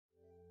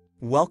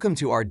Welcome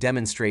to our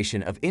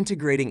demonstration of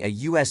integrating a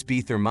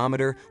USB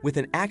thermometer with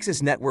an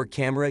AXIS network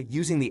camera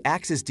using the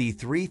AXIS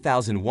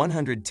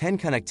D3110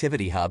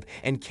 Connectivity Hub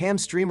and CAM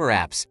Streamer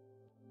apps.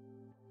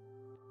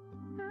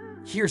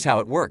 Here's how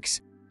it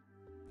works.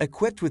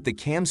 Equipped with the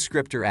CAM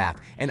Scripter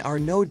app and our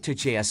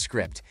Node.js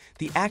script,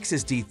 the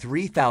AXIS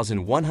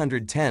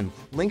D3110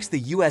 links the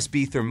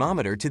USB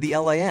thermometer to the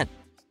LAN.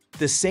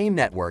 The same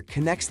network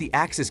connects the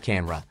AXIS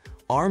camera,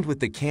 armed with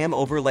the CAM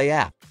Overlay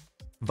app.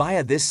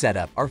 Via this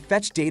setup are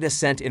fetched data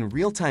sent in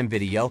real-time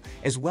video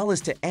as well as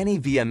to any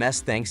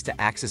VMS thanks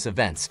to AXIS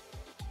events.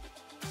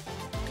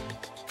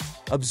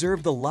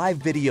 Observe the live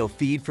video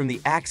feed from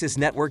the AXIS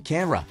network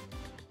camera.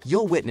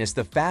 You'll witness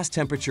the fast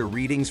temperature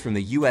readings from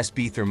the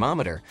USB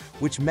thermometer,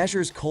 which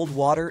measures cold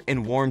water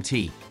and warm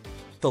tea.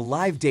 The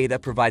live data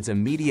provides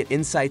immediate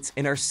insights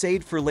and are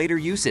saved for later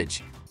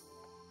usage.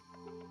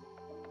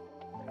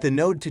 The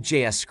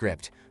Node.js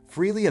script,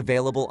 freely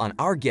available on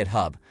our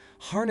GitHub,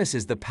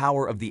 harnesses the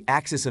power of the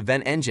AXIS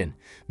event engine,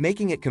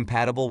 making it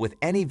compatible with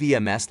any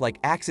VMS like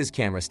AXIS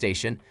Camera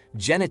Station,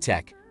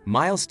 Genetec,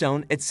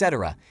 Milestone,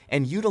 etc.,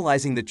 and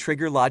utilizing the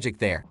trigger logic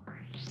there.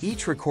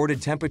 Each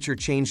recorded temperature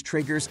change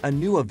triggers a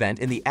new event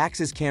in the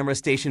AXIS Camera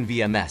Station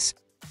VMS.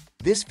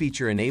 This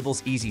feature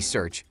enables easy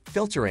search,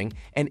 filtering,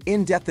 and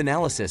in-depth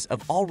analysis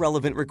of all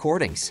relevant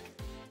recordings.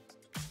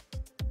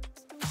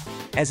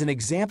 As an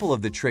example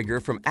of the trigger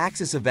from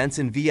AXIS events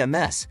in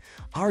VMS,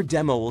 our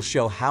demo will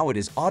show how it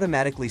is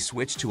automatically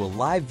switched to a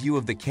live view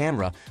of the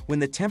camera when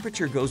the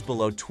temperature goes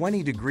below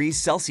 20 degrees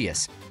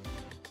Celsius.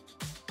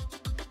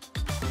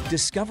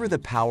 Discover the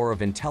power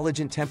of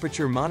intelligent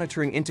temperature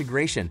monitoring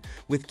integration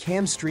with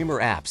CAM Streamer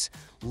apps,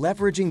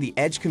 leveraging the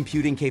edge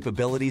computing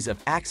capabilities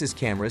of AXIS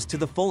cameras to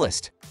the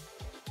fullest.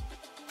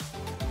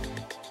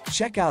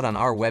 Check out on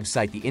our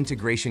website the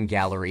integration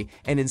gallery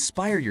and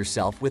inspire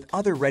yourself with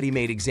other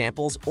ready-made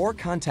examples, or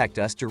contact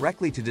us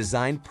directly to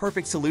design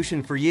perfect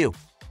solution for you.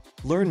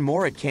 Learn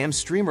more at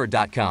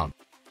camstreamer.com.